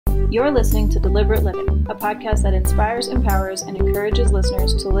You're listening to Deliberate Living, a podcast that inspires, empowers, and encourages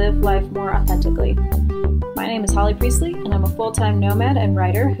listeners to live life more authentically. My name is Holly Priestley, and I'm a full-time nomad and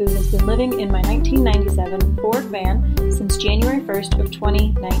writer who has been living in my 1997 Ford van since January 1st of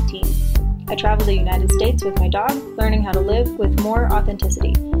 2019. I travel the United States with my dog, learning how to live with more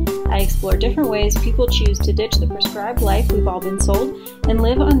authenticity. I explore different ways people choose to ditch the prescribed life we've all been sold and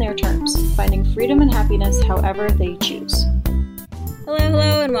live on their terms, finding freedom and happiness however they choose.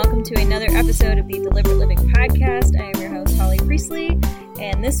 Hello, and welcome to another episode of the Deliberate Living Podcast. I am your host, Holly Priestley,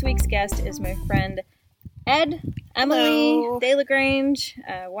 and this week's guest is my friend Ed, Emily DeLagrange,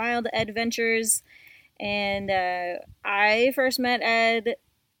 Wild Ed Ventures, and I first met Ed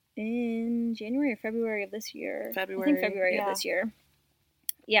in January or February of this year. February of this year.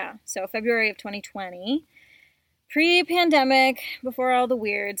 Yeah, so February of 2020, pre-pandemic, before all the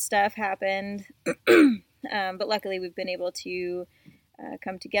weird stuff happened, but luckily we've been able to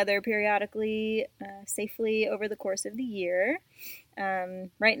come together periodically, safely over the course of the year.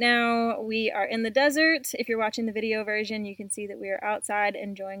 Right now we are in the desert. If you're watching the video version, you can see that we are outside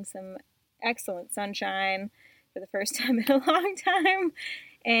enjoying some excellent sunshine for the first time in a long time.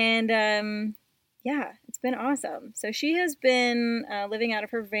 And yeah, it's been awesome. So she has been living out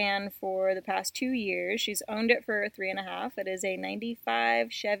of her van for the past 2 years. She's owned it for 3.5. It is a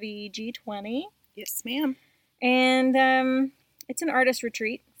 95 Chevy G20. Yes, ma'am. And it's an artist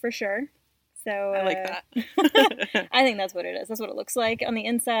retreat for sure. So I like that. I think that's what it is. That's what it looks like on the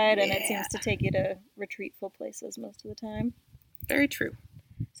inside, and it Yeah. seems to take you to retreatful places most of the time. Very true.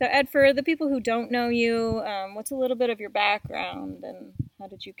 So Ed, for the people who don't know you, what's a little bit of your background and how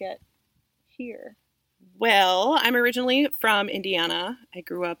did you get here? Well, I'm originally from Indiana. I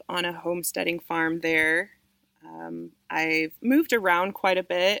grew up on a homesteading farm there. I've moved around quite a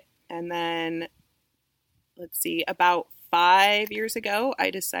bit, and then, about 5 years ago, I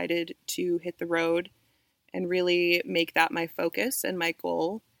decided to hit the road and really make that my focus and my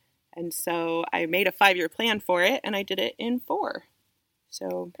goal. And so I made a 5-year plan for it, and I did it in 4.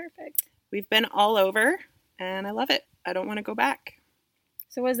 So Perfect. we've been all over, and I love it. I don't want to go back.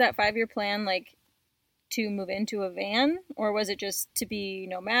 So was that 5-year plan like to move into a van, or was it just to be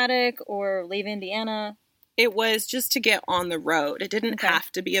nomadic or leave Indiana? It was just to get on the road. It didn't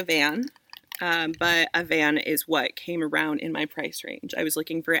have to be a van, but a van is what came around in my price range. I was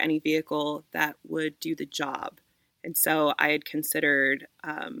looking for any vehicle that would do the job. And so I had considered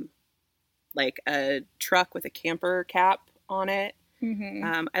like a truck with a camper cap on it.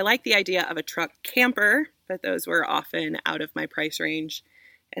 Mm-hmm. I like the idea of a truck camper, but those were often out of my price range.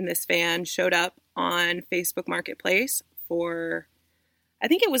 And this van showed up on Facebook Marketplace for, I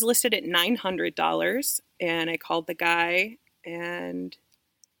think it was listed at $900. And I called the guy and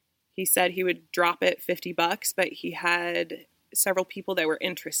he said he would drop it $50, but he had several people that were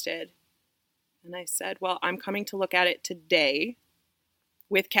interested. And I said, well, I'm coming to look at it today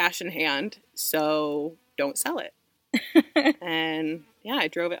with cash in hand, so don't sell it. And yeah, I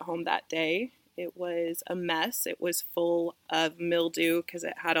drove it home that day. It was a mess. It was full of mildew because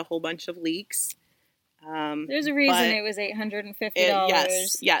it had a whole bunch of leaks. There's a reason it was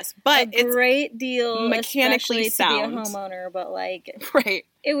 $850. Yes, but a great deal, mechanically sound to be a homeowner. But like, right,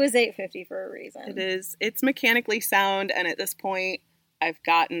 it was $850 for a reason. It is. It's mechanically sound, and at this point, I've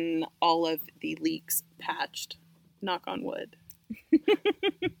gotten all of the leaks patched. Knock on wood.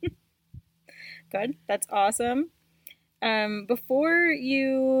 Good. That's awesome. Before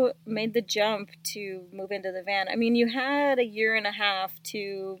you made the jump to move into the van, I mean, you had a 1.5 years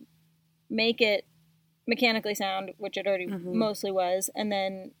to make it mechanically sound, which it already mostly was, and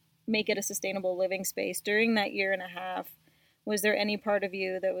then make it a sustainable living space. During that 1.5 years, was there any part of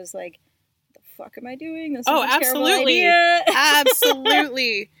you that was like, the fuck am I doing? This is a terrible idea.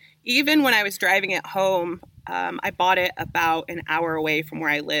 Absolutely. Even when I was driving it home, I bought it about an hour away from where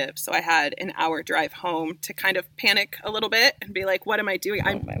I live. So I had an hour drive home to kind of panic a little bit and be like, what am I doing?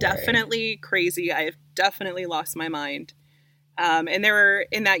 I'm definitely crazy. I have definitely lost my mind. And there were,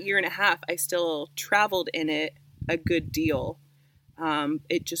 in that 1.5 years, I still traveled in it a good deal.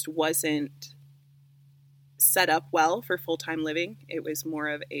 It just wasn't set up well for full-time living. It was more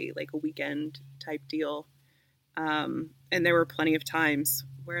of a weekend type deal. And there were plenty of times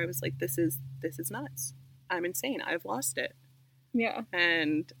where I was like, this is nuts. I'm insane. I've lost it. Yeah.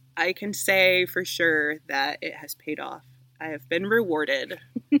 And I can say for sure that it has paid off. I have been rewarded.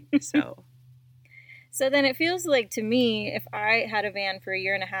 So then it feels like to me, if I had a van for 1.5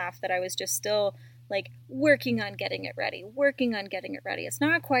 years, that I was just still like working on getting it ready. It's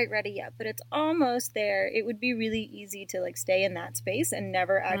not quite ready yet, but it's almost there. It would be really easy to like stay in that space and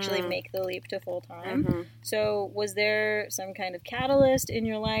never actually make the leap to full time. So was there some kind of catalyst in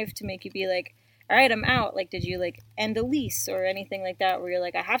your life to make you be like, all right, I'm out? Like, did you like end a lease or anything like that where you're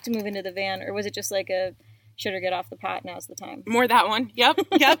like, I have to move into the van? Or was it just like a should or get off the pot, now's the time? More that one. Yep.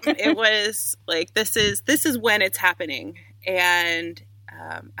 It was like, this is when it's happening. And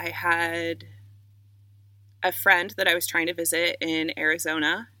I had a friend that I was trying to visit in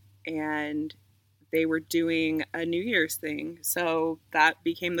Arizona, and they were doing a New Year's thing. So that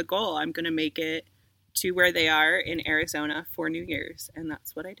became the goal. I'm going to make it to where they are in Arizona for New Year's. And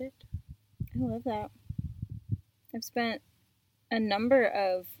that's what I did. I love that. I've spent a number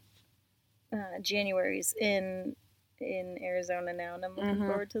of Januaries in Arizona now, and I'm looking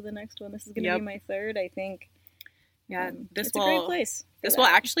forward to the next one. This is going to be my third, I think. Yeah, it's a great place. This will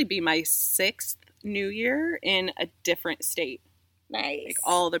actually be my 6th New Year in a different state. Nice. Like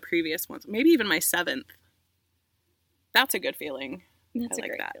all the previous ones, maybe even my 7th. That's a good feeling. That's a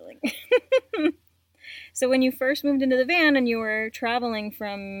great feeling. So when you first moved into the van and you were traveling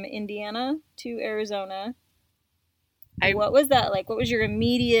from Indiana to Arizona, what was that like? What was your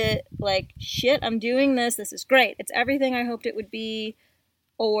immediate, like, shit, I'm doing this. This is great. It's everything I hoped it would be.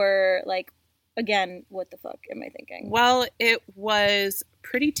 Or, like, again, what the fuck am I thinking? Well, it was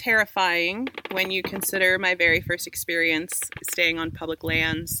pretty terrifying when you consider my very first experience staying on public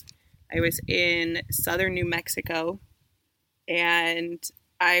lands. I was in southern New Mexico, and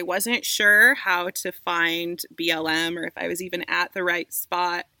I wasn't sure how to find BLM or if I was even at the right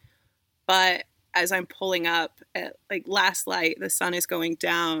spot. But as I'm pulling up at like last light, the sun is going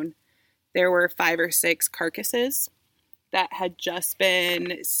down, there were 5 or 6 carcasses that had just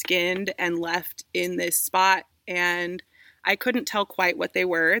been skinned and left in this spot. And I couldn't tell quite what they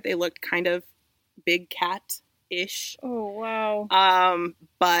were. They looked kind of big cat-ish. Oh, wow.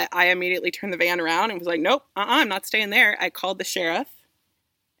 But I immediately turned the van around and was like, nope, I'm not staying there. I called the sheriff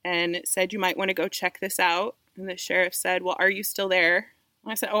and said, you might want to go check this out. And the sheriff said, well, are you still there?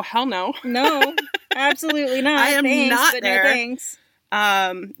 And I said, oh, hell no. No, absolutely not. I am not there. No thanks.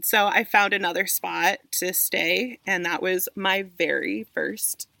 So I found another spot to stay, and that was my very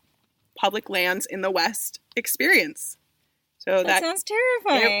first public lands in the West experience. So that sounds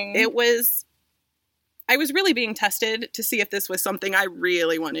terrifying. It was, I was really being tested to see if this was something I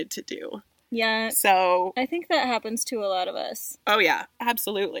really wanted to do. Yeah. So I think that happens to a lot of us. Oh yeah,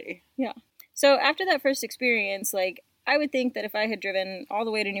 absolutely. Yeah. So after that first experience, like, I would think that if I had driven all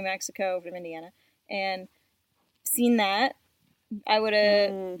the way to New Mexico from Indiana and seen that, I would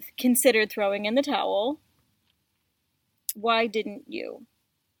have considered throwing in the towel. Why didn't you?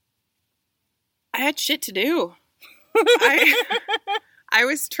 I had shit to do. I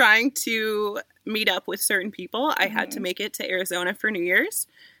was trying to meet up with certain people. I had to make it to Arizona for New Year's.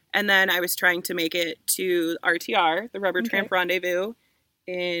 And then I was trying to make it to RTR, the Rubber Tramp Rendezvous,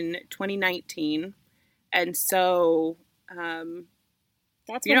 in 2019. And so...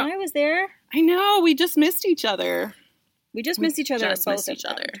 that's when I was there. I know. We just missed each other. We just missed each other at both of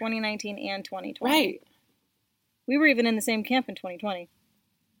them, 2019 and 2020. Right. We were even in the same camp in 2020.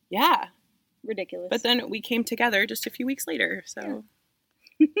 Yeah. Ridiculous. But then we came together just a few weeks later, so...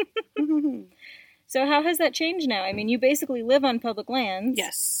 Yeah. So how has that changed now? I mean, you basically live on public lands.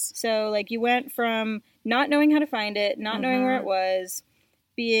 Yes. So, like, you went from not knowing how to find it, not knowing where it was,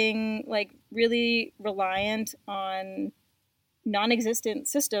 being, like, really reliant on non-existent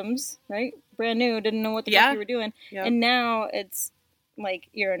systems, right? Brand new, didn't know what the fuck you were doing. Yep. And now it's, like,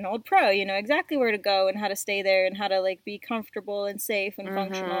 you're an old pro. You know exactly where to go and how to stay there and how to, like, be comfortable and safe and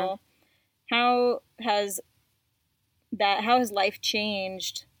functional. How has life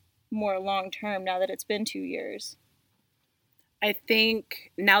changed more long-term now that it's been 2 years? I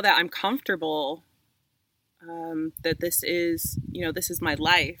think now that I'm comfortable, that this is my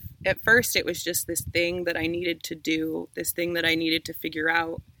life. At first, it was just this thing that I needed to do, this thing that I needed to figure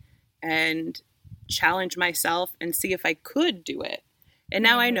out and challenge myself and see if I could do it. And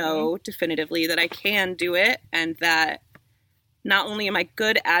now I know definitively that I can do it, and that not only am I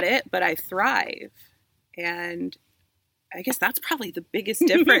good at it, but I thrive. And I guess that's probably the biggest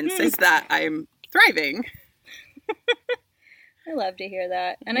difference is that I'm thriving. I love to hear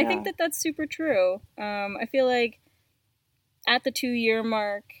that. And I think that that's super true. I feel like at the 2-year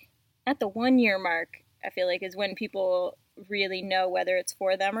mark, at the 1-year mark, I feel like is when people really know whether it's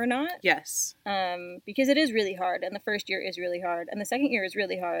for them or not. Yes. Because it is really hard. And the first year is really hard. And the second year is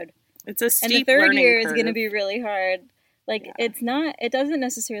really hard. It's a steep learning curve. And the third year curve. is going to be really hard. Like, it doesn't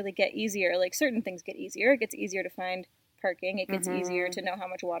necessarily get easier. Like, certain things get easier. It gets easier to find parking. It gets easier to know how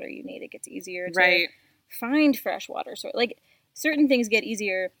much water you need. It gets easier to Right. find fresh water. So, like, certain things get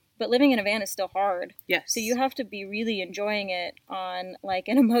easier, but living in a van is still hard. Yes. So you have to be really enjoying it on, like,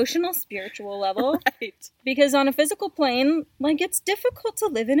 an emotional, spiritual level. Right. Because on a physical plane, like, it's difficult to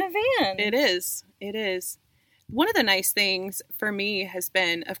live in a van. It is. It is. One of the nice things for me has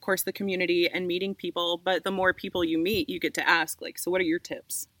been, of course, the community and meeting people. But the more people you meet, you get to ask, like, so what are your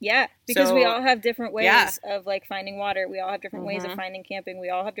tips? Yeah, because So- we all have different ways Yeah. of, like, finding water. We all have different ways of Mhm. finding camping. We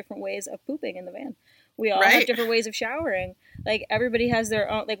all have different ways of pooping in the van. We all Right. have different ways of showering. Like, everybody has their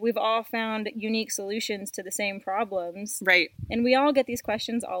own, like, we've all found unique solutions to the same problems. Right. And we all get these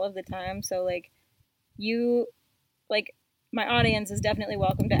questions all of the time. So, like, my audience is definitely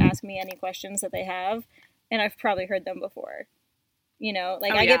welcome to ask me any questions that they have. And I've probably heard them before. You know,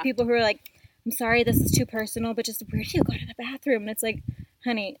 like, Oh, I yeah. get people who are like, I'm sorry, this is too personal, but just where do you go to the bathroom? And it's like,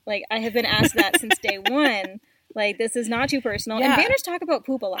 honey, like, I have been asked that since day one. Like, this is not too personal. Yeah. And banners talk about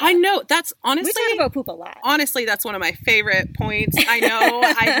poop a lot. I know. That's We honestly, talk about poop a lot. honestly, that's one of my favorite points. I know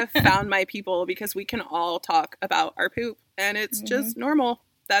I have found my people because we can all talk about our poop and it's just normal.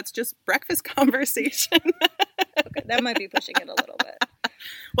 That's just breakfast conversation. Okay, that might be pushing it a little bit.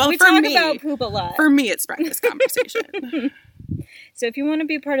 Well, We for talk me, about poop a lot. for me, it's breakfast conversation. So if you want to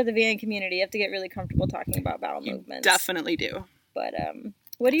be part of the van community, you have to get really comfortable talking about bowel movements. Definitely do. But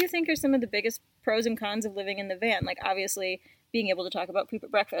what do you think are some of the biggest pros and cons of living in the van? Like, obviously, being able to talk about poop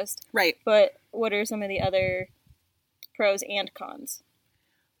at breakfast. Right. But what are some of the other pros and cons?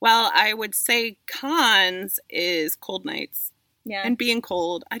 Well, I would say cons is cold nights Yeah. and being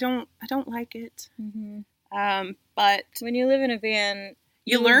cold. I don't like it. Mhm. But When you live in a van,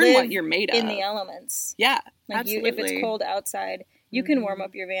 you learn what live you're made in of. the elements. Yeah, Like, absolutely. if it's cold outside, you can warm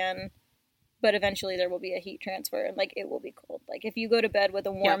up your van, but eventually there will be a heat transfer, and, like, it will be cold. Like, if you go to bed with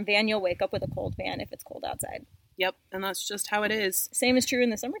a warm van, you'll wake up with a cold van if it's cold outside. Yep, and that's just how it is. Same is true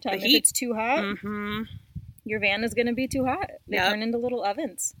in the summertime. The If heat. it's too hot, Mm-hmm. your van is going to be too hot. They Yep. turn into little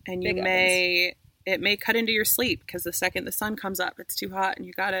ovens. And Big it may cut into your sleep because the second the sun comes up, it's too hot and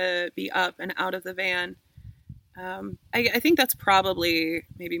you gotta be up and out of the van. I think that's probably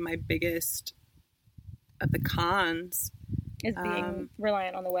maybe my biggest of the cons. Is being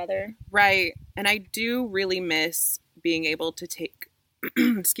reliant on the weather. Right. And I do really miss being able to take,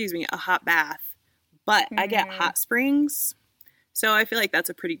 excuse me, a hot bath, but I get hot springs. So I feel like that's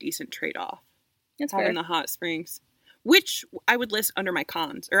a pretty decent trade-off. That's Having fair. the hot springs, which I would list under my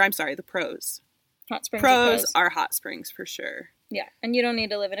cons, or I'm sorry, the pros. Hot springs. Pros are hot springs for sure. Yeah, and you don't need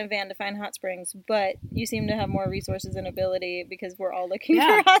to live in a van to find hot springs, but you seem to have more resources and ability because we're all looking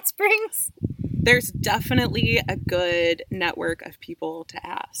Yeah. for hot springs. There's definitely a good network of people to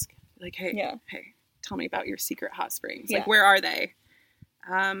ask. Like, hey, Yeah. tell me about your secret hot springs. Yeah. Like, where are they?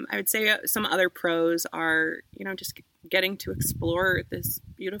 I would say some other pros are, just getting to explore this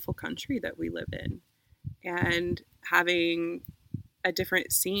beautiful country that we live in and having a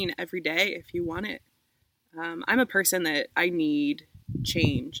different scene every day if you want it. I'm a person that I need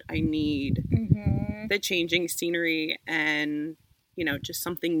change. I need the changing scenery and, just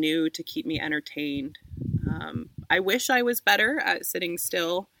something new to keep me entertained. I wish I was better at sitting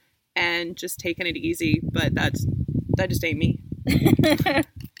still and just taking it easy, but that just ain't me.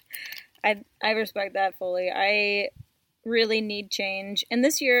 I respect that fully. I really need change. And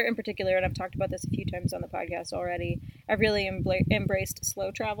this year in particular, and I've talked about this a few times on the podcast already, I've really embraced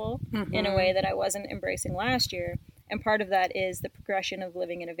slow travel in a way that I wasn't embracing last year. And part of that is the progression of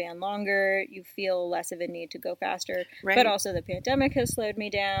living in a van longer. You feel less of a need to go faster. Right. But also the pandemic has slowed me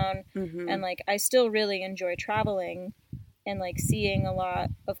down. Mm-hmm. And, like, I still really enjoy traveling and, like, seeing a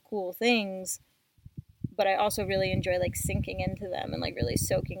lot of cool things. But I also really enjoy, like, sinking into them and, like, really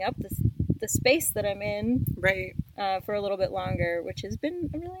soaking up the space that I'm in Right. for a little bit longer, which has been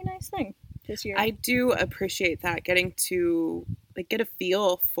a really nice thing this year. I do appreciate that, getting to get a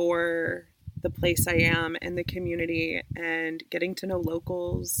feel for the place I am and the community and getting to know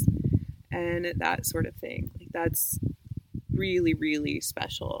locals and that sort of thing. Like, that's really, really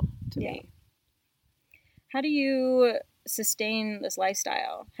special to me. How do you sustain this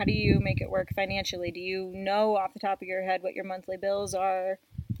lifestyle? How do you make it work financially? Do you know off the top of your head what your monthly bills are?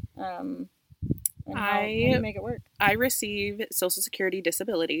 And how do you make it work? I receive Social Security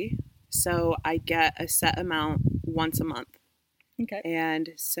disability, so I get a set amount once a month. Okay. And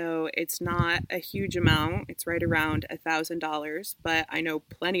so it's not a huge amount. It's right around $1,000, but I know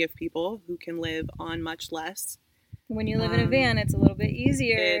plenty of people who can live on much less. When you live in a van, it's a little bit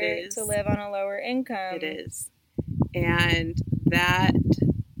easier It is. to live on a lower income. It is. And that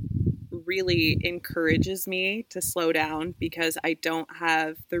really encourages me to slow down because I don't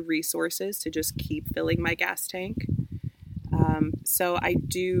have the resources to just keep filling my gas tank. So I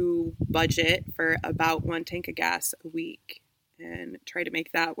do budget for about 1 tank of gas a week and try to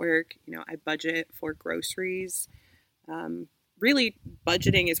make that work. You know, I budget for groceries. Really,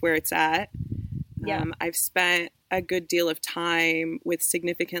 budgeting is where it's at. Yeah. I've spent a good deal of time with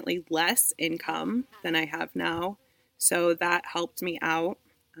significantly less income than I have now. So that helped me out.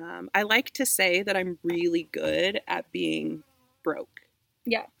 I like to say that I'm really good at being broke.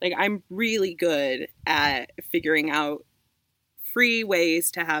 Yeah. Like, I'm really good at figuring out free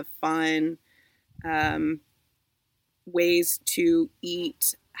ways to have fun, ways to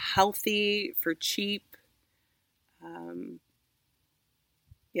eat healthy for cheap.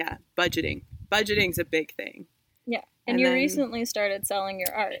 Yeah, budgeting. Budgeting's a big thing. Yeah. And you recently started selling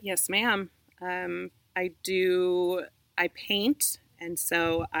your art. Yes, ma'am. I paint, and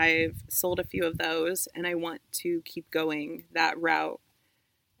so I've sold a few of those, and I want to keep going that route.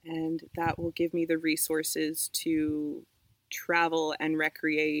 And that will give me the resources to travel and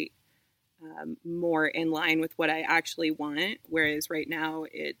recreate more in line with what I actually want. Whereas right now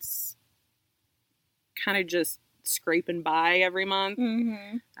it's kind of just scraping by every month.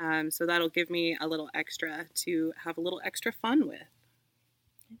 Mm-hmm. So that'll give me a little extra to have a little extra fun with.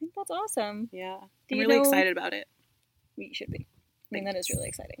 I think that's awesome. Yeah. I'm really excited about it. You should be. I mean, that is really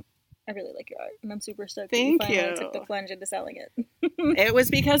exciting. I really like your art, and I'm super stoked Thank that you finally you. took the plunge into selling it. It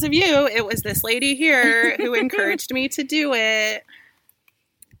was because of you. It was this lady here who encouraged me to do it.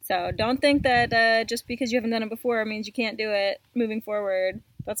 So don't think that just because you haven't done it before means you can't do it moving forward.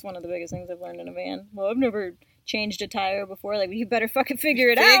 That's one of the biggest things I've learned in a van. Well, I've never changed a tire before. Like, you better fucking figure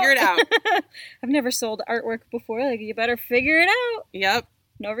it out. Figure it out. I've never sold artwork before. Like, you better figure it out. Yep.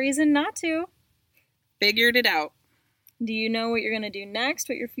 No reason not to. Figured it out. Do you know what you're going to do next?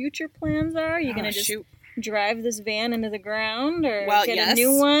 What your future plans are? Are you going to just drive this van into the ground or get a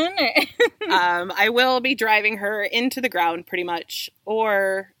new one? I will be driving her into the ground pretty much.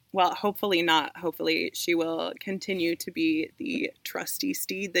 Or, well, hopefully not. Hopefully she will continue to be the trusty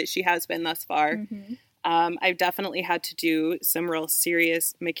steed that she has been thus far. Mm-hmm. I've definitely had to do some real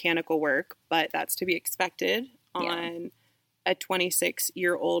serious mechanical work, but that's to be expected on a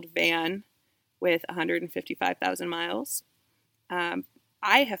 26-year-old van with 155,000 miles. I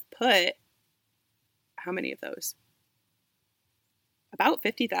have put, how many of those? About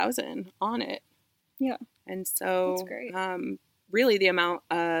 50,000 on it. Yeah. And so, that's great. Really the amount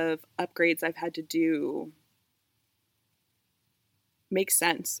of upgrades I've had to do makes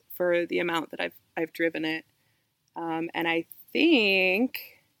sense for the amount that I've driven it. And I think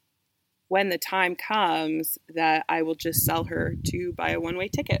when the time comes that I will just sell her to buy a one-way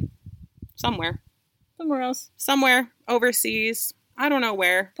ticket somewhere else, somewhere overseas. I don't know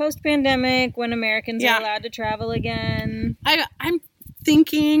where. Post-pandemic, when Americans are allowed to travel again. I'm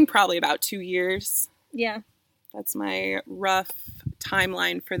thinking probably about 2 years. Yeah. That's my rough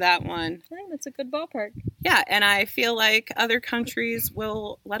timeline for that one. I think that's a good ballpark. Yeah, and I feel like other countries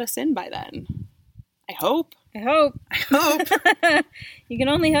will let us in by then. I hope. You can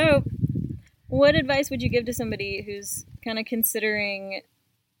only hope. What advice would you give to somebody who's kind of considering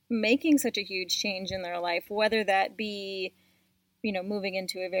making such a huge change in their life, whether that be, moving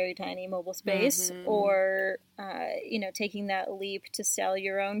into a very tiny mobile space or, taking that leap to sell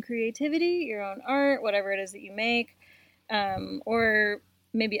your own creativity, your own art, whatever it is that you make, or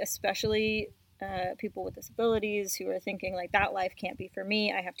maybe especially people with disabilities who are thinking like, that life can't be for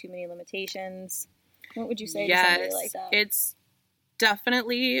me. I have too many limitations. What would you say to somebody like that? It's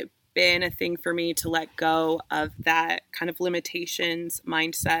definitely been a thing for me to let go of that kind of limitations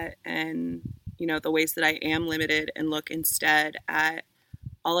mindset and, the ways that I am limited and look instead at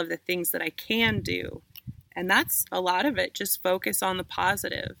all of the things that I can do. And that's a lot of it. Just focus on the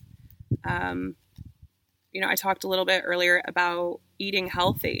positive. I talked a little bit earlier about eating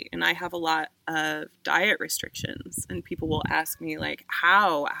healthy, and I have a lot of diet restrictions, and people will ask me like,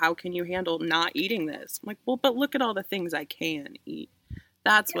 how can you handle not eating this? I'm like, well, but look at all the things I can eat.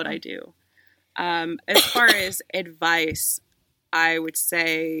 That's what I do. As far as advice, I would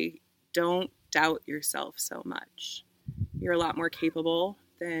say don't doubt yourself so much. You're a lot more capable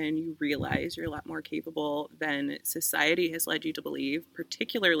than you realize. You're a lot more capable than society has led you to believe,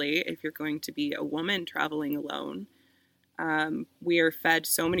 particularly if you're going to be a woman traveling alone. We are fed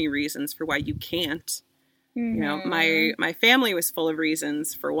so many reasons for why you can't. My family was full of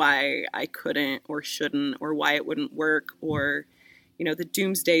reasons for why I couldn't or shouldn't or why it wouldn't work or the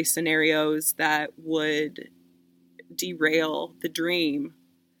doomsday scenarios that would derail the dream.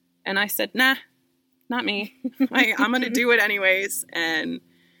 And I said, nah, not me. I'm going to do it anyways. And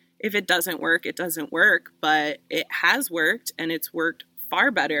if it doesn't work, it doesn't work. But it has worked, and it's worked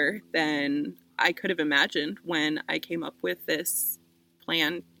far better than I could have imagined when I came up with this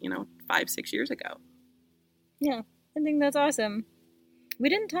plan, 5-6 years ago. Yeah, I think that's awesome. We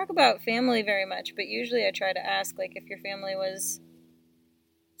didn't talk about family very much, but usually I try to ask, like, if your family was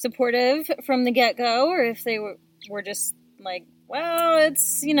supportive from the get-go, or if they were just like, well,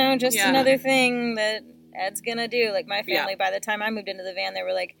 it's, just another thing that Ed's gonna do. Like, my family, by the time I moved into the van, they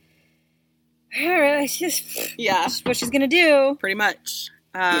were like, all right, it's just what she's gonna do. Pretty much.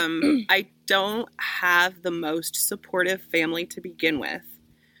 I don't have the most supportive family to begin with.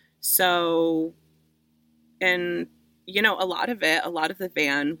 So, and a lot of the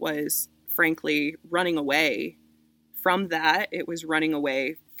van was frankly running away from that. It was running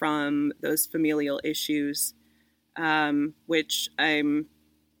away from those familial issues, which I'm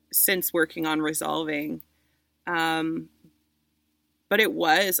since working on resolving. But it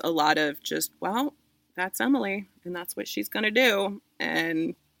was a lot of just, well, that's Emily and that's what she's going to do.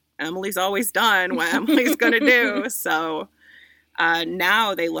 And Emily's always done what Emily's going to do. So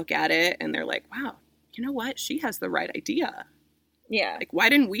now they look at it and they're like, wow, you know what? She has the right idea. Yeah. Like, why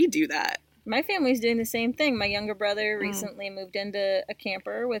didn't we do that? My family's doing the same thing. My younger brother recently moved into a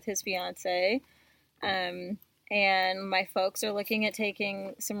camper with his fiance. And my folks are looking at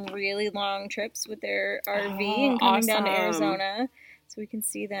taking some really long trips with their RV and coming down to Arizona so we can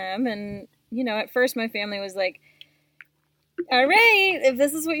see them. And, at first my family was like, all right, if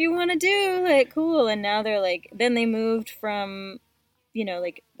this is what you want to do, like, cool. And now they're like, then they moved from,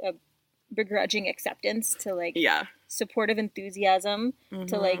 like a begrudging acceptance to like supportive enthusiasm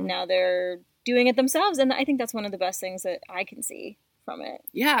to like now they're doing it themselves. And I think that's one of the best things that I can see from it.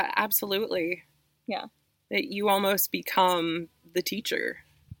 Yeah, absolutely. Yeah. That you almost become the teacher.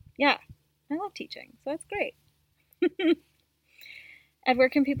 Yeah. I love teaching. So that's great. Ed, where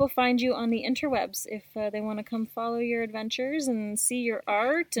can people find you on the interwebs if they want to come follow your adventures and see your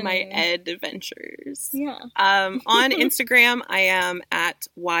art? And... My Ed adventures. Yeah. On Instagram, I am at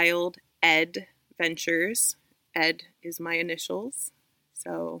Wild Ed Ventures. Ed is my initials.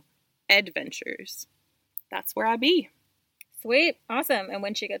 So, Ed Ventures. That's where I be. Sweet. Awesome. And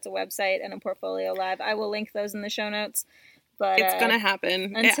when she gets a website and a portfolio live, I will link those in the show notes. But it's going to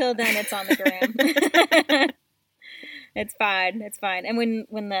happen. Until then, it's on the gram. It's fine. It's fine. And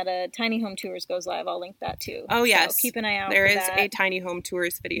when that Tiny Home Tours goes live, I'll link that too. Oh, yes. So keep an eye out There for is that. a Tiny Home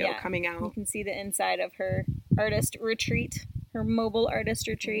Tours video coming out. You can see the inside of her artist retreat, her mobile artist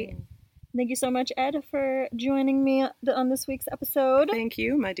retreat. Thank you so much, Ed, for joining me on this week's episode. Thank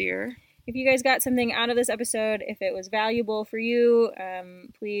you, my dear. If you guys got something out of this episode, if it was valuable for you,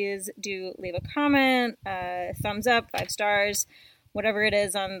 please do leave a comment, thumbs up, 5 stars, whatever it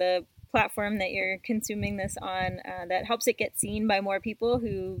is on the platform that you're consuming this on. That helps it get seen by more people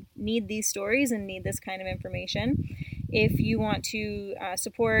who need these stories and need this kind of information. If you want to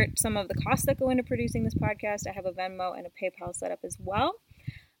support some of the costs that go into producing this podcast, I have a Venmo and a PayPal set up as well.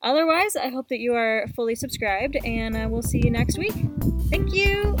 Otherwise, I hope that you are fully subscribed, and we'll see you next week. Thank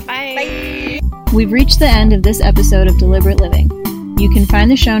you. Bye. We've reached the end of this episode of Deliberate Living. You can find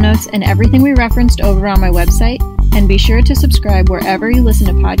the show notes and everything we referenced over on my website, and be sure to subscribe wherever you listen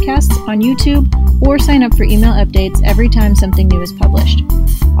to podcasts on YouTube, or sign up for email updates every time something new is published.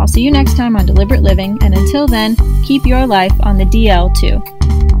 I'll see you next time on Deliberate Living, and until then, keep your life on the DL too.